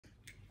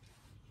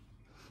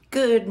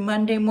Good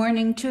Monday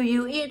morning to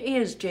you. It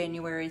is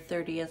January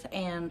 30th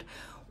and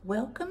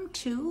welcome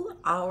to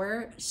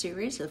our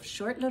series of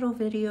short little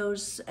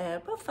videos,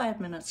 about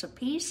 5 minutes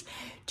apiece,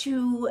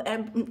 to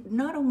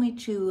not only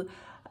to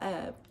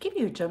give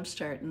you a jump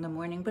start in the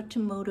morning, but to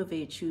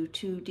motivate you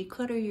to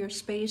declutter your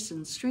space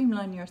and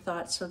streamline your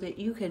thoughts so that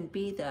you can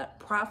be that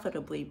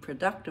profitably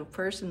productive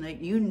person that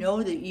you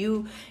know that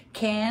you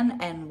can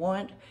and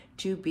want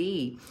to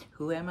be.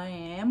 Who am I? I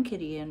am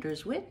Kitti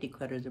Anders with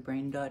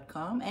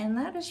declutterthebrain.com, and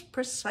that is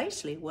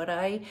precisely what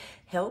I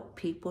help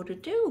people to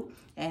do.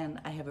 And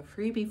I have a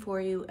freebie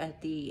for you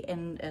at the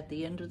end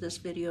of this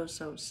video,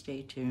 so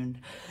stay tuned.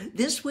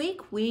 This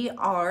week we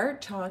are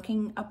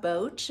talking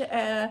about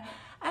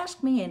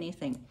Ask Me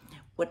Anything.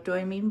 What do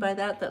I mean by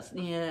that?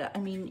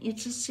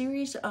 It's a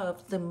series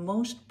of the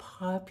most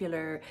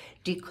popular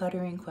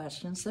decluttering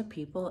questions that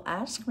people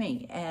ask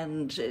me,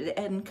 and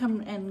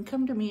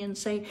come to me and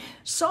say,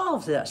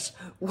 solve this.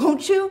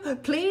 Won't you?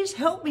 Please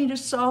help me to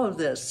solve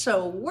this.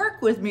 So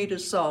work with me to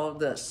solve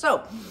this.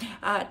 So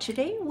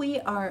today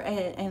we are,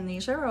 and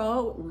these are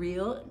all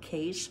real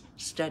case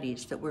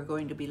studies that we're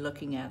going to be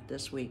looking at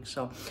this week.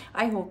 So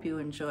I hope you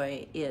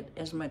enjoy it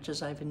as much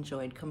as I've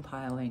enjoyed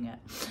compiling it.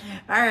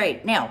 All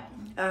right, now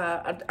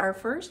our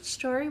first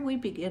story, we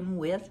begin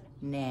with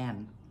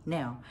Nan.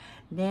 Now,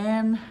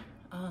 Nan,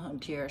 oh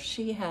dear,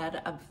 she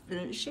had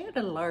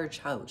a large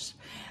house,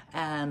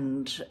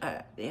 and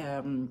a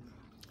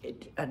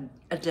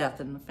death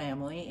in the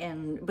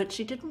family, but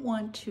she didn't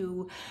want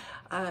to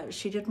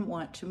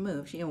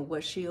move. You know,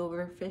 was she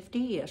over 50?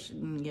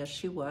 Yes,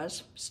 she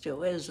was,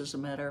 still is, as a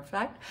matter of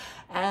fact,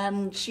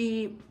 and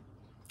she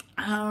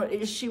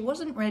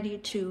wasn't ready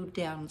to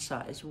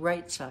downsize,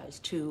 right size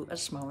to a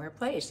smaller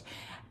place.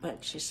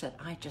 But she said,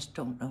 I just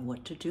don't know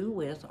what to do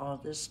with all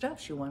this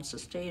stuff. She wants to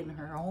stay in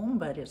her home,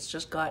 but it's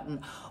just gotten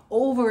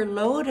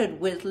overloaded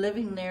with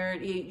living there.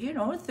 You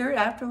know,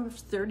 after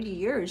 30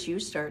 years,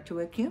 you start to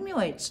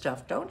accumulate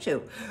stuff, don't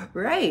you?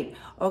 Right.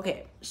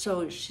 Okay.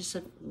 So she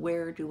said,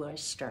 where do I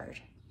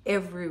start?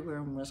 Every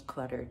room was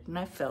cluttered, and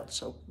I felt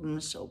so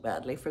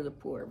badly for the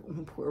poor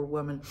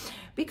woman,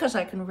 because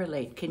I can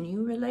relate. Can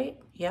you relate?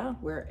 Yeah,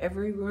 where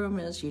every room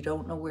is, you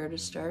don't know where to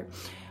start.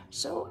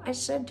 So I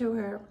said to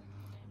her,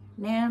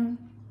 Nan,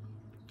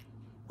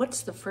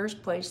 what's the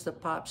first place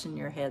that pops in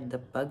your head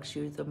that bugs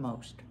you the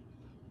most?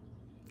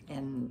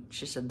 And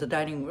she said, the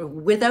dining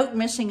room. Without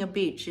missing a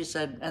beat, she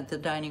said, at the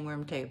dining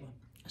room table.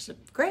 I said,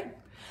 great,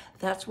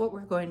 that's what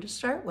we're going to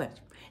start with.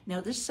 Now,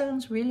 this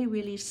sounds really,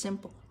 really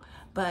simple.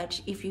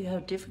 But if you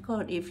have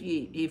difficulty,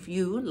 if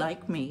you,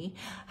 like me,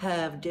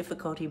 have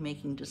difficulty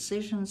making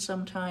decisions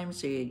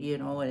sometimes, you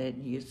know,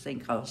 you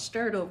think, I'll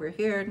start over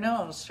here, no,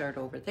 I'll start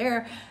over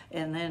there,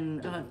 and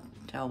then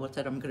tell with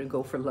it, I'm going to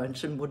go for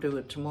lunch and we'll do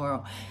it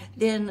tomorrow,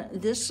 then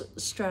this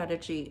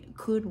strategy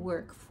could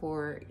work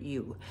for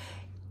you.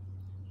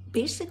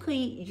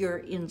 Basically, your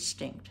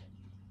instinct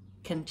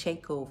can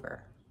take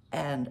over.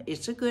 And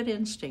it's a good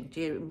instinct.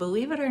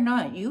 Believe it or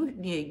not,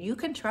 you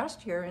can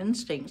trust your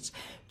instincts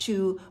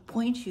to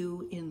point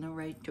you in the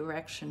right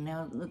direction.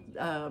 Now,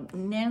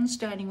 Nan's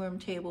dining room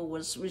table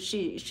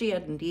she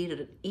hadn't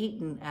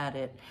eaten at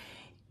it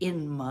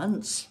in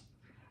months.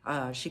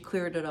 She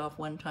cleared it off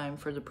one time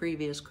for the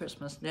previous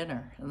Christmas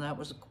dinner, and that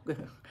was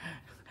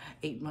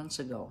 8 months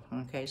ago.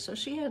 Okay, so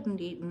she hadn't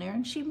eaten there,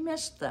 and she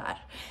missed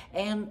that.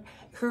 And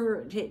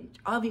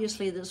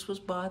obviously this was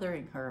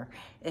bothering her,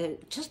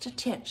 just a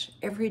titch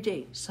every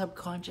day,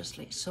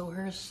 subconsciously. So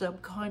her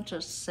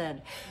subconscious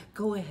said,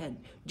 go ahead,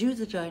 do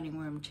the dining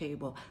room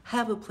table,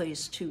 have a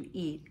place to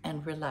eat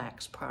and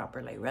relax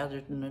properly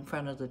rather than in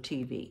front of the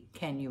TV.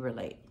 Can you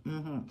relate?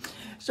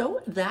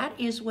 So that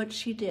is what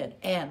she did.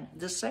 And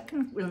the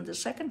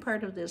second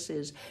part of this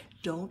is,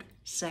 don't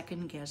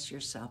second guess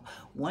yourself.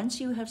 Once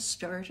you have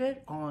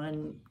started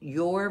on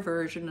your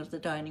version of the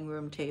dining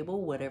room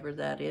table, whatever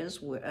that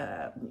is,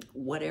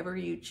 whatever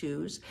you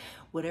choose,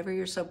 whatever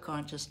your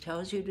subconscious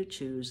tells you to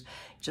choose,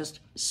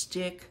 just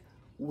stick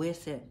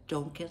with it.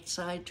 Don't get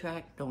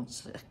sidetracked. Don't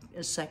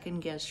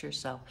second guess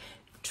yourself.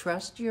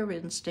 Trust your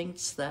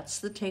instincts. That's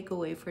the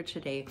takeaway for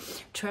today.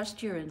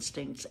 Trust your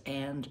instincts,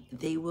 and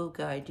they will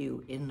guide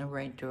you in the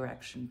right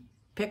direction.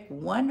 Pick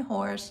one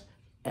horse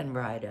and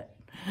ride it.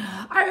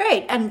 All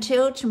right,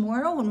 until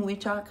tomorrow when we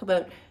talk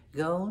about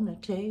gonna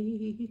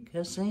take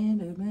a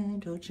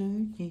sentimental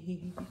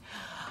journey.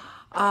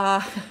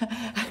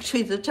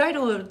 Actually, the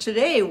title of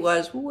today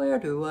was, Where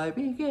Do I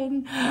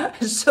Begin?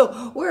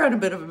 So we're on a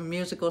bit of a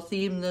musical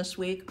theme this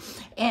week.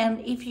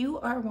 And if you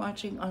are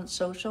watching on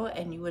social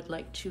and you would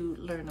like to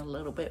learn a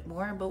little bit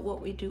more about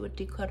what we do at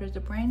Declutter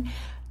the Brain,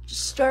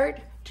 start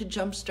to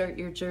jumpstart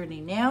your journey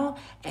now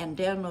and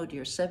download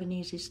your 7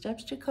 easy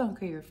steps to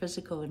conquer your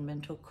physical and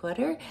mental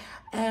clutter.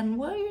 And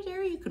while you're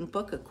there, you can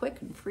book a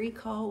quick and free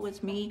call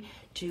with me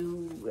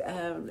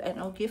and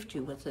I'll gift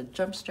you with a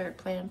jumpstart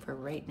plan for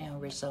right now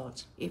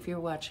results. If you're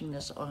watching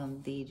this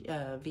on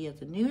via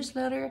the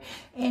newsletter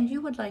and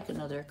you would like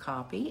another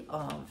copy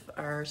of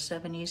our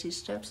 7 easy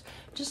steps,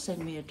 just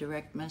send me a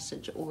direct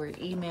message or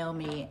email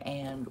me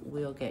and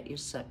we'll get you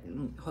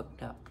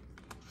hooked up.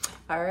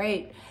 All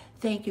right.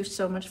 Thank you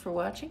so much for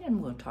watching,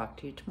 and we'll talk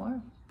to you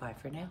tomorrow. Bye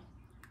for now.